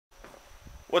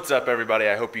What's up, everybody?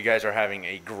 I hope you guys are having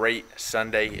a great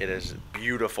Sunday. It is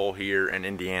beautiful here in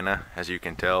Indiana, as you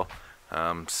can tell.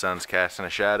 Sun's casting a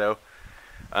shadow.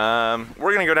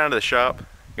 We're gonna go down to the shop.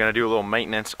 Gonna do a little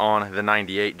maintenance on the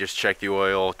 98. Just check the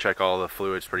oil, check all the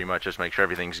fluids, pretty much just make sure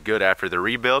everything's good after the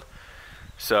rebuild.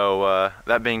 So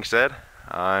that being said,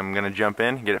 I'm gonna jump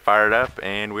in, get it fired up,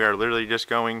 and we are literally just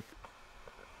going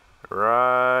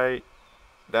right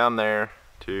down there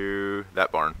to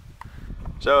that barn.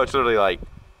 So it's literally like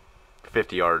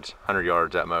 50 yards, 100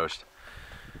 yards at most.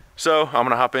 So I'm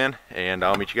gonna hop in and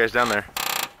I'll meet you guys down there.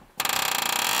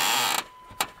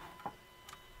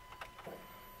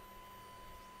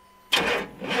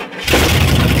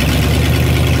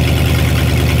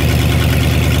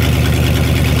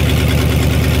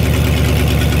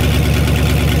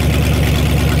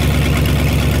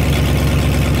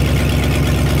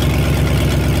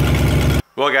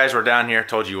 Well guys, we're down here.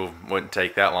 Told you it wouldn't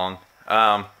take that long.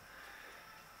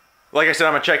 Like I said,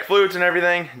 I'm gonna check fluids and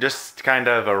everything. Just kind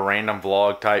of a random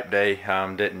vlog type day.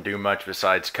 Didn't do much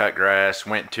besides cut grass.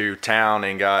 Went to town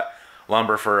and got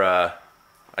lumber for I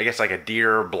guess like a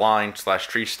deer blind /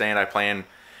 tree stand I plan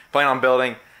on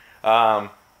building.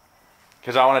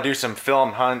 Because I want to do some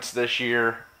film hunts this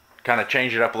year. Kind of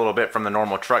change it up a little bit from the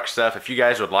normal truck stuff. If you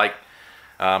guys would like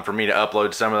for me to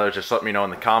upload some of those, just let me know in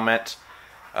the comments.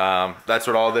 That's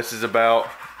what all this is about.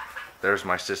 There's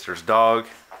my sister's dog.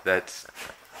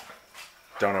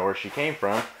 Don't know where she came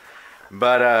from,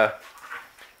 but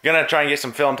gonna try and get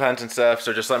some film hunts and stuff,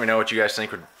 so just let me know what you guys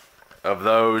think of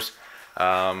those.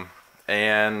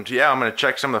 And yeah, I'm gonna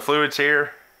check some of the fluids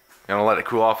here. Gonna let it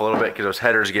cool off a little bit because those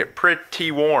headers get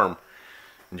pretty warm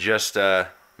just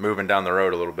moving down the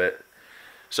road a little bit.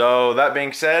 So that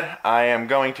being said, I am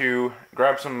going to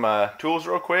grab some tools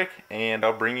real quick, and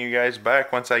I'll bring you guys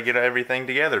back once I get everything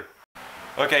together.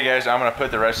 Okay guys, I'm gonna put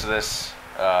the rest of this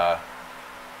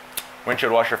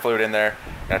windshield washer fluid in there.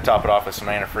 Gonna top it off with some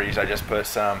antifreeze. I just put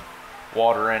some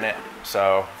water in it,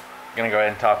 so I'm gonna go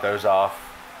ahead and top those off,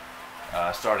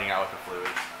 starting out with the fluids.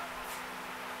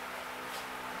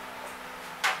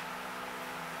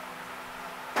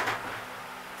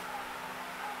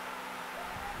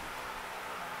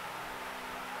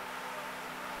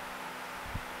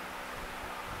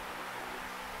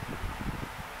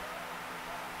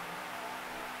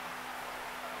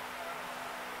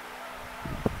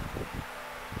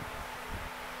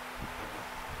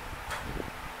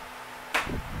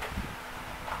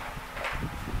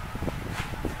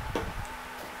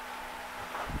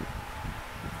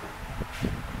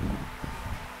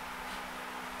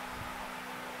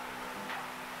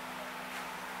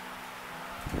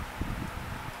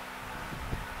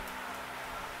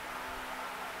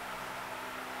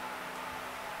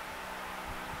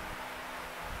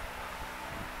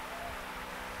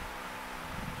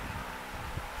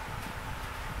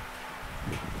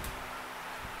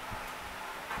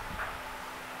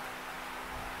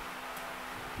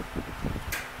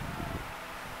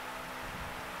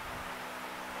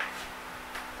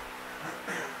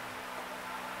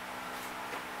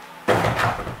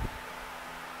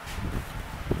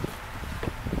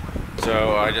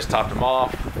 So I just topped them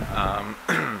off.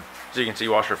 So you can see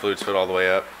washer fluids filled all the way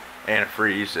up.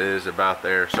 Antifreeze is about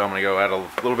there. So I'm gonna go add a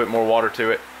little bit more water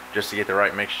to it just to get the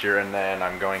right mixture, and then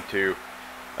I'm going to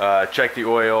check the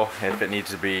oil if it needs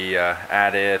to be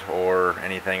added or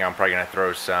anything. I'm probably gonna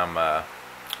throw some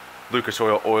Lucas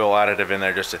oil additive in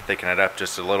there just to thicken it up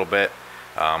just a little bit.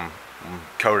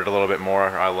 Coat it a little bit more.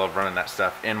 I love running that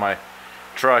stuff in my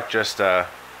truck, just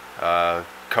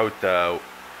coat the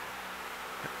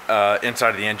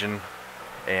inside of the engine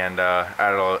and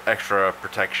add a little extra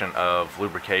protection of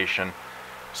lubrication.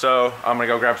 So I'm gonna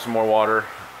go grab some more water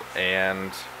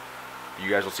and you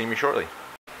guys will see me shortly.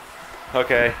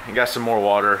 Okay, I got some more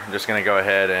water. I'm just gonna go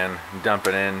ahead and dump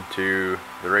it into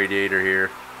the radiator here.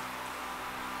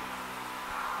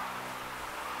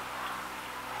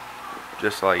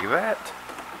 Just like that.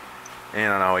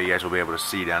 And I don't know what you guys will be able to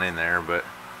see down in there, but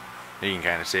you can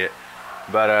kind of see it.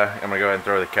 But I'm gonna go ahead and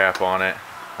throw the cap on it.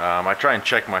 I try and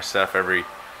check my stuff every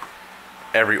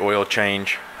oil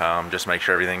change, just make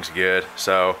sure everything's good.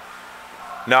 So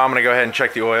now I'm gonna go ahead and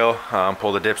check the oil,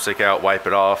 pull the dipstick out, wipe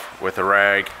it off with a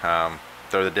rag,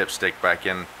 throw the dipstick back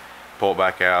in, pull it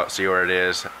back out, see where it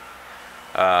is.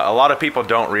 A lot of people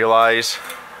don't realize,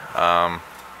 if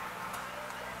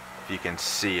you can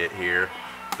see it here,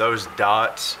 those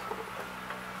dots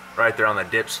right there on the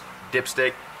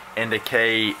dipstick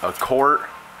indicate a quart.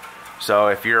 So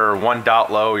if you're 1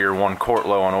 dot low, you're 1 quart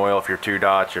low on oil. If you're 2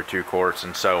 dots, you're 2 quarts,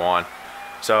 and so on.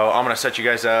 So I'm gonna set you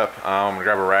guys up. I'm gonna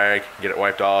grab a rag, get it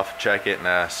wiped off, check it,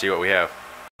 and see what we have.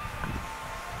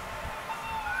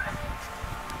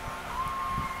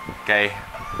 Okay,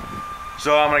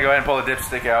 so I'm gonna go ahead and pull the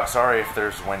dipstick out. Sorry if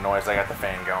there's wind noise, I got the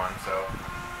fan going, so.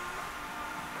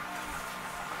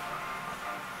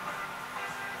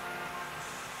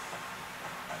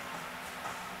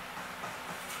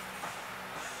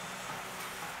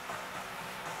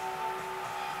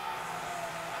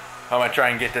 I'm gonna try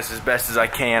and get this as best as I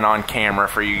can on camera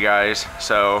for you guys.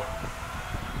 So,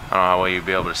 I don't know how well you'll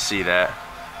be able to see that,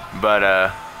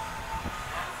 but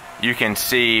you can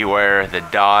see where the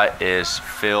dot is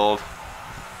filled,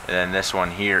 and then this one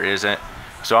here isn't.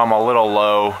 So I'm a little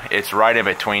low. It's right in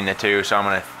between the two, so I'm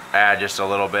gonna add just a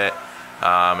little bit,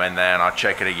 and then I'll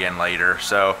check it again later.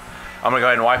 So I'm gonna go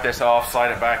ahead and wipe this off,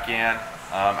 slide it back in,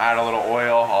 add a little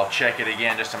oil. I'll check it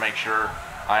again just to make sure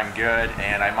I'm good,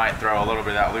 and I might throw a little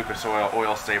bit of that Lucas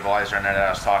oil stabilizer in there that I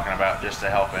was talking about, just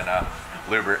to help and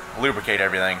lubricate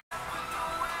everything.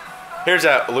 Here's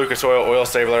that Lucas oil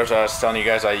stabilizer I was telling you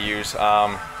guys I use.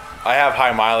 I have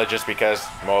high mileage just because,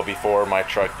 well, before my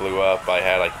truck blew up, I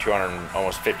had like 200,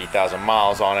 almost 50,000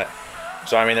 miles on it.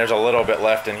 So I mean, there's a little bit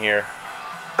left in here.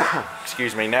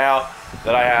 Excuse me. Now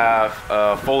that I have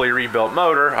a fully rebuilt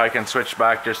motor, I can switch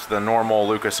back just to the normal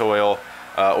Lucas oil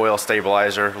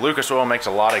stabilizer. Lucas Oil makes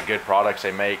a lot of good products.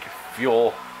 They make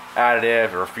fuel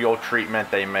additive or fuel treatment.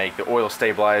 They make the oil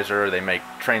stabilizer. They make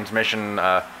transmission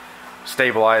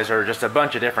stabilizer. Just a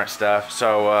bunch of different stuff.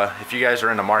 So if you guys are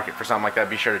in the market for something like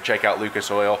that, be sure to check out Lucas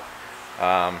Oil.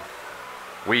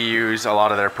 We use a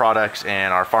lot of their products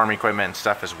in our farm equipment and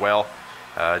stuff as well,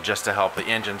 just to help the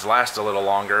engines last a little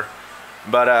longer.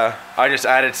 But I just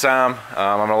added some.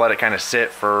 I'm gonna let it kind of sit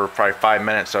for probably 5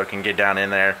 minutes so it can get down in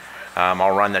there.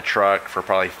 I'll run the truck for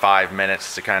probably 5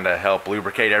 minutes to kind of help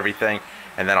lubricate everything,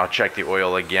 and then I'll check the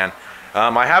oil again.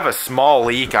 I have a small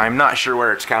leak. I'm not sure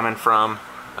where it's coming from.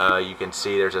 You can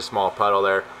see there's a small puddle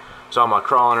there. So I'm going to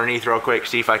crawl underneath real quick,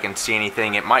 see if I can see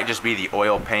anything. It might just be the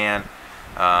oil pan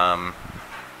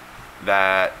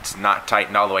that's not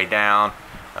tightened all the way down.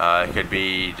 It could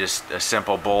be just a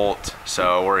simple bolt,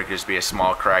 or it could just be a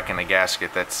small crack in the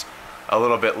gasket that's a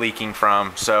little bit leaking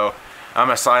from. So I'm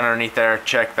going to slide underneath there,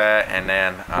 check that, and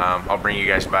then I'll bring you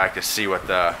guys back to see what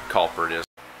the culprit is.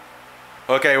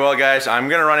 Okay, well guys, I'm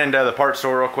going to run into the parts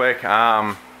store real quick.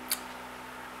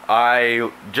 I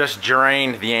just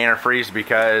drained the antifreeze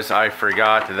because I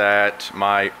forgot that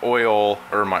my water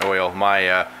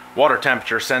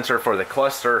temperature sensor for the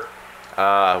cluster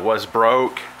was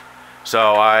broke.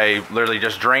 So I literally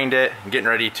just drained it, getting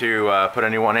ready to put a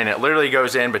new one in. It literally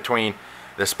goes in between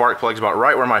the spark plugs, about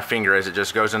right where my finger is. It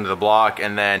just goes into the block,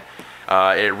 and then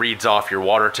it reads off your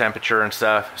water temperature and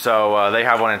stuff. So they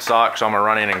have one in stock, so I'm gonna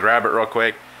run in and grab it real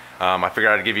quick. I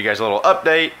figured I'd give you guys a little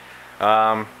update.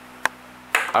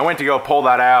 I went to go pull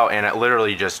that out, and it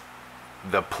literally just,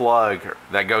 the plug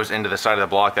that goes into the side of the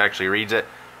block that actually reads it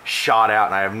shot out,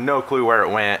 and I have no clue where it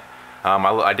went.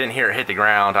 I didn't hear it hit the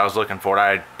ground. I was looking for it.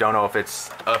 I don't know if it's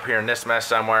up here in this mess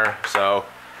somewhere. So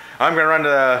I'm gonna run to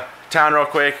the town real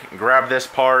quick, grab this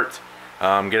part,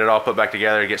 get it all put back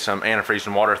together, get some antifreeze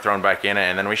and water thrown back in it,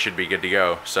 and then we should be good to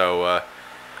go. So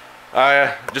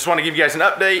I just want to give you guys an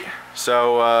update.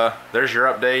 So there's your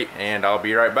update, and I'll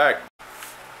be right back.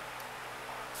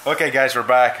 Okay guys, we're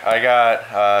back. I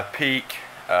got Peak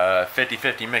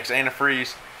 50/50 mix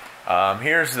antifreeze.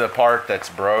 Here's the part that's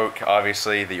broke.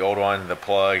 Obviously the old one, the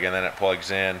plug, and then it plugs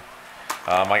in.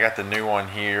 I got the new one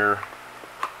here.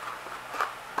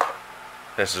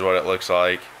 This is what it looks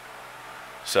like.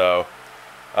 So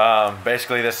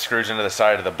basically this screws into the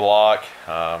side of the block.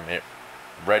 It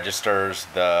registers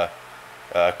the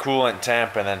coolant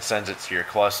temp and then sends it to your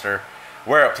cluster.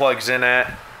 Where it plugs in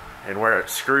at and where it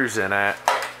screws in at,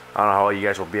 I don't know how you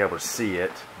guys will be able to see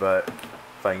it, but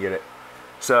if I can get it.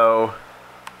 So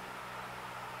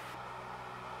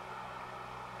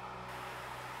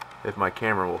if my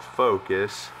camera will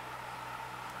focus,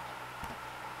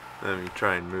 let me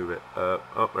try and move it up.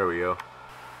 Oh, there we go.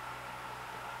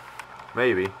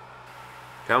 Maybe.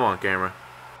 Come on, camera.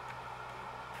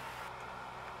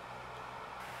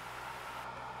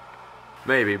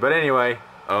 Maybe, but anyway,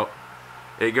 oh,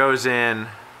 it goes in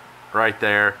right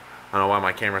there. I don't know why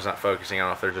my camera's not focusing. I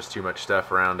don't know if there's just too much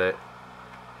stuff around it.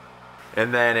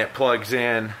 And then it plugs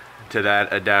in to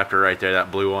that adapter right there, that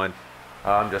blue one.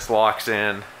 Just locks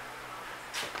in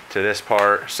to this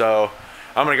part. So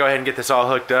I'm gonna go ahead and get this all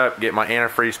hooked up, get my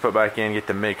antifreeze put back in, get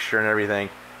the mixture and everything,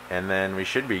 and then we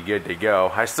should be good to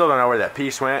go. I still don't know where that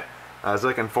piece went. I was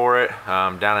looking for it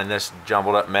down in this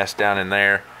jumbled up mess down in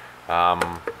there.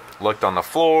 Looked on the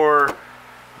floor,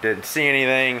 didn't see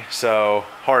anything, so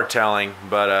hard telling.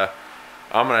 But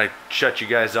I'm gonna shut you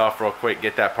guys off real quick,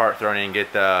 get that part thrown in,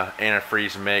 get the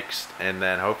antifreeze mixed, and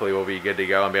then hopefully we'll be good to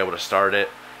go and be able to start it.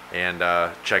 and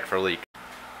check for leak.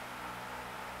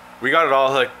 We got it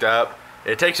all hooked up.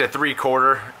 It takes a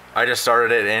 3/4. I just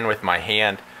started it in with my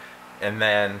hand, and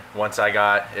then once I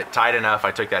got it tight enough,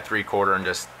 I took that 3/4 and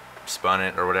just spun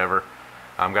it or whatever.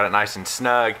 Got it nice and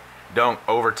snug. Don't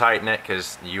over tighten it,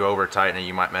 because you over tighten it,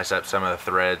 you might mess up some of the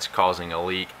threads, causing a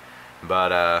leak.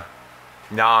 But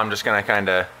now I'm just gonna kind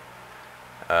of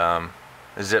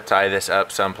zip tie this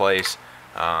up someplace.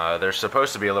 There's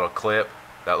supposed to be a little clip.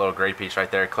 That little gray piece right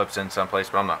there clips in someplace,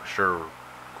 but I'm not sure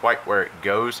quite where it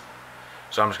goes.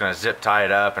 So I'm just going to zip tie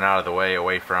it up and out of the way,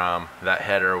 away from that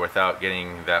header, without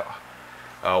getting that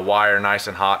wire nice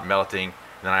and hot, melting.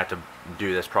 And then I have to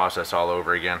do this process all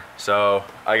over again. So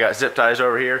I got zip ties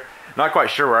over here. Not quite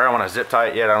sure where I want to zip tie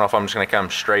it yet. I don't know if I'm just going to come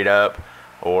straight up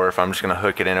or if I'm just going to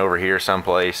hook it in over here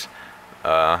someplace.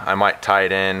 I might tie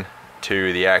it in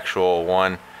to the actual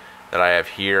one that I have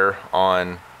here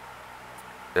on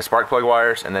the spark plug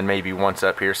wires, and then maybe once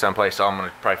up here someplace. So I'm going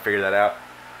to probably figure that out.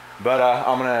 But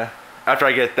I'm going to, after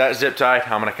I get that zip tied,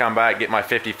 I'm going to come back, get my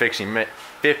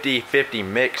 50-50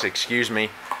 mix, excuse me,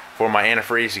 for my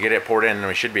antifreeze to get it poured in, and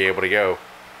we should be able to go.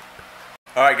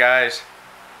 Alright guys,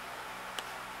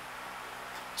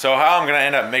 so how I'm going to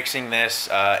end up mixing this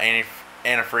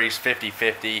antifreeze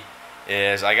 50-50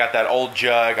 is, I got that old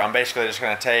jug. I'm basically just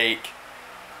going to take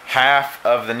half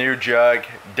of the new jug,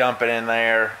 dump it in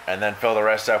there, and then fill the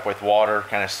rest up with water,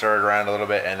 kind of stir it around a little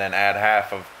bit, and then add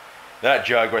half of that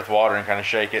jug with water and kind of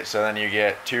shake it. So then you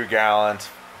get 2 gallons,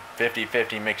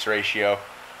 50-50 mix ratio.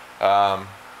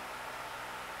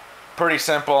 Pretty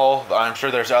simple. I'm sure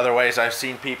there's other ways. I've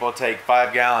seen people take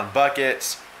 5-gallon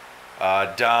buckets,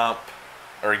 dump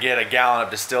or get a gallon of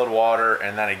distilled water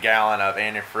and then a gallon of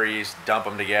antifreeze, dump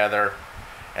them together,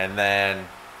 and then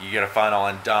you get a funnel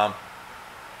and dump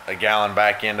a gallon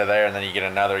back into there, and then you get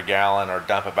another gallon, or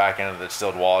dump it back into the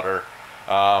distilled water.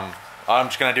 I'm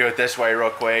just going to do it this way real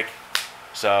quick.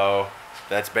 So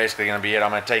that's basically going to be it.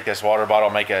 I'm going to take this water bottle,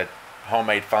 make a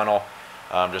homemade funnel,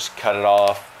 just cut it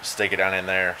off, stick it down in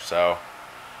there. So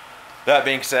that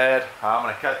being said, I'm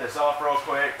going to cut this off real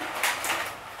quick.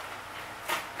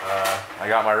 I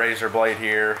got my razor blade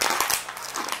here.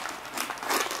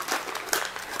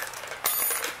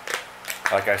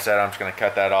 Like I said, I'm just going to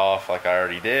cut that off like I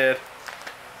already did.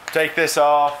 Take this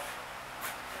off.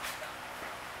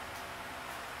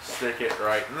 Stick it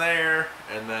right in there,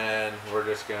 and then we're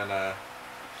just gonna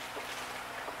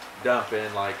dump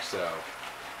in like so.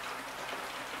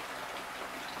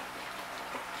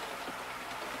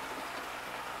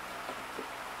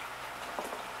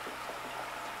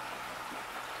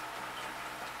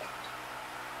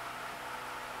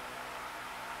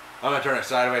 I'm gonna turn it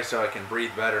sideways so I can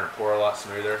breathe better and pour a lot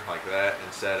smoother like that,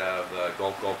 instead of the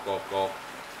gulp, gulp, gulp,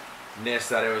 gulp-ness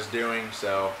that it was doing.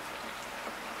 So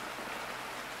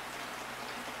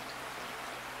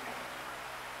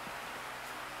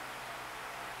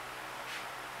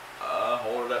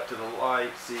hold it up to the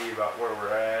light, see about where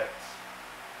we're at.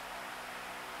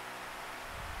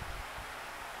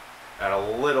 Add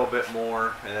a little bit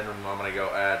more, and then I'm going to go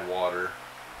add water.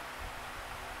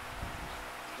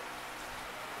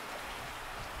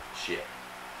 Shit.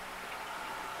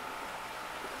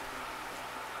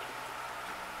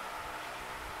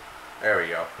 There we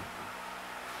go.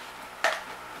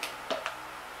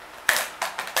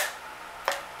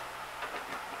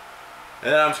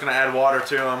 And then I'm just going to add water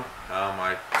to them.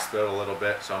 I spilled a little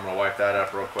bit, so I'm going to wipe that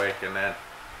up real quick, and then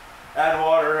add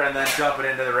water, and then dump it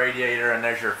into the radiator, and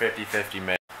there's your 50-50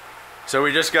 mix. So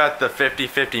we just got the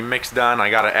 50-50 mix done. I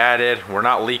got it added. We're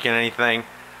not leaking anything.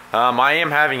 I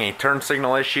am having a turn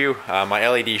signal issue. My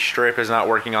LED strip is not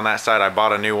working on that side. I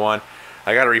bought a new one.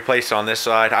 I got to replace it on this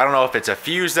side. I don't know if it's a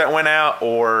fuse that went out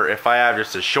or if I have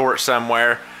just a short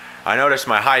somewhere. I noticed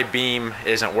my high beam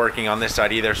isn't working on this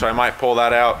side either, so I might pull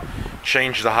that out,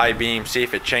 change the high beam, see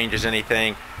if it changes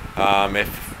anything, and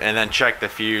then check the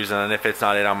fuse. And then if it's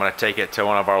not it, I'm going to take it to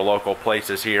one of our local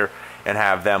places here and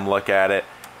have them look at it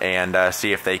and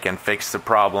see if they can fix the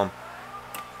problem.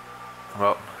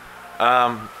 Well,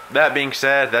 that being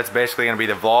said, that's basically going to be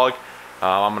the vlog.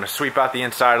 I'm going to sweep out the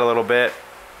inside a little bit,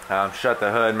 shut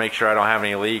the hood, make sure I don't have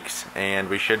any leaks, and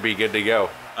we should be good to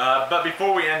go. But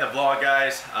before we end the vlog,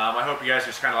 guys, I hope you guys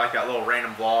just kind of like that little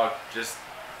random vlog. Just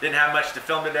didn't have much to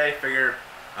film today. Figured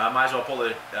might as well pull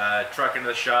the truck into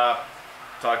the shop,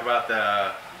 talk about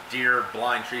the deer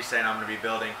blind tree stand I'm going to be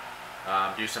building,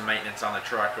 do some maintenance on the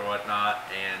truck or whatnot,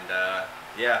 and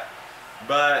yeah.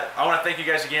 But I want to thank you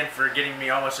guys again for getting me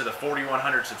almost to the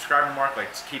 4,100 subscriber mark.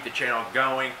 Let's keep the channel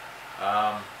going.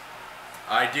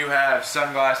 I do have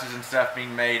sunglasses and stuff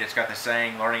being made. It's got the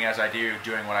saying, learning as I do,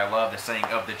 doing what I love, the saying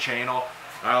of the channel.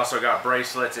 I also got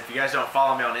bracelets. If you guys don't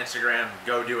follow me on Instagram,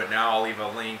 go do it now. I'll leave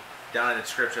a link down in the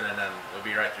description, and then it'll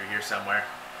be right through here somewhere.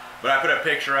 But I put a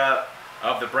picture up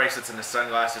of the bracelets and the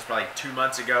sunglasses probably 2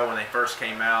 months ago when they first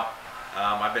came out.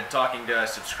 I've been talking to a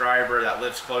subscriber that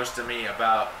lives close to me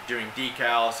about doing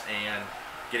decals and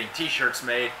getting t-shirts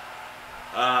made.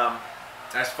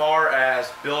 As far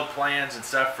as build plans and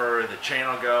stuff for the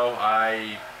channel go,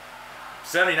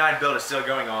 79 build is still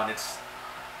going on.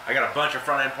 I got a bunch of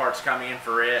front end parts coming in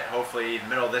for it. Hopefully the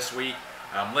middle of this week.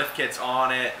 Lift kit's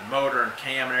on it, motor and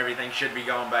cam and everything should be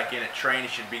going back in it. Training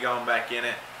should be going back in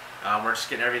it. We're just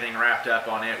getting everything wrapped up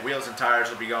on it. Wheels and tires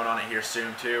will be going on it here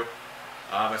soon too.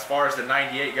 As far as the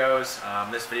 98 goes,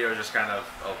 this video is just kind of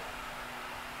a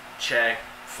check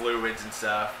fluids and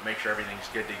stuff, make sure everything's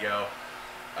good to go.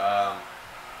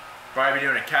 Probably be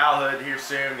doing a cowl hood here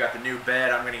soon. Got the new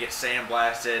bed. I'm going to get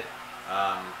sandblasted.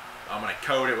 I'm going to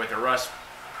coat it with a rust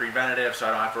preventative so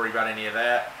I don't have to worry about any of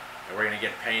that. And we're going to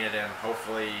get painted, and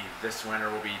hopefully this winter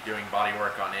we'll be doing body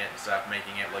work on it and stuff,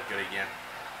 making it look good again.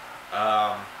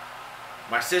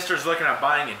 My sister's looking at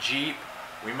buying a Jeep.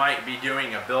 We might be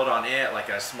doing a build on it, like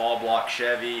a small block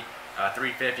Chevy,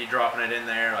 350, dropping it in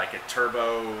there, like a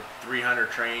turbo 300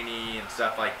 trainee and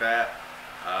stuff like that,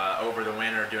 over the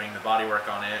winter, doing the body work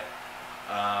on it.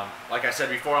 Like I said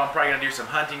before, I'm probably going to do some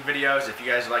hunting videos. If you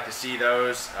guys would like to see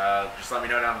those, just let me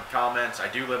know down in the comments. I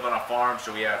do live on a farm,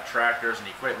 so we have tractors and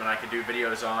equipment I could do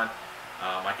videos on.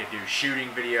 I could do shooting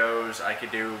videos. I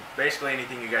could do basically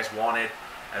anything you guys wanted,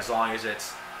 as long as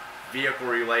it's vehicle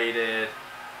related,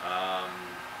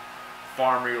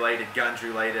 farm related, guns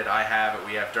related. I have it.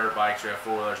 We have dirt bikes, we have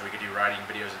four-wheelers. We could do riding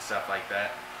videos and stuff like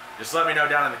that. Just let me know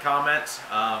down in the comments.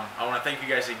 I want to thank you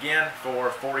guys again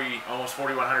for almost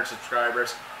 4,100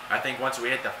 subscribers. I think once we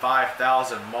hit the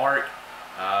 5,000 mark,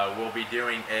 we'll be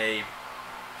doing a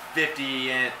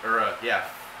 52-inch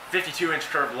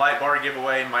curved light bar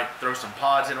giveaway. Might throw some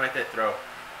pods in with it, throw a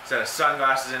set of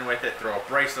sunglasses in with it, throw a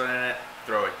bracelet in it,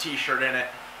 throw a t-shirt in it.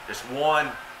 Just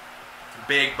one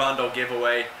big bundle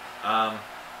giveaway.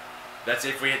 That's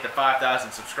if we hit the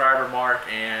 5,000 subscriber mark,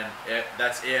 and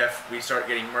that's if we start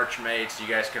getting merch made, so you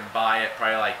guys can buy it.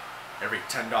 Probably like every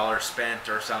 $10 spent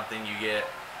or something, you get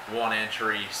one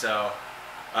entry. So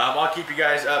I'll keep you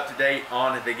guys up to date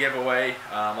on the giveaway.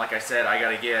 Like I said, I got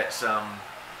to get some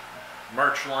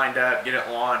merch lined up, get it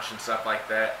launched and stuff like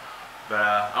that. But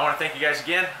I want to thank you guys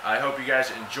again. I hope you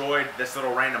guys enjoyed this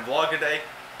little random vlog today,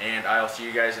 and I'll see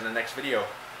you guys in the next video.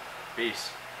 Peace.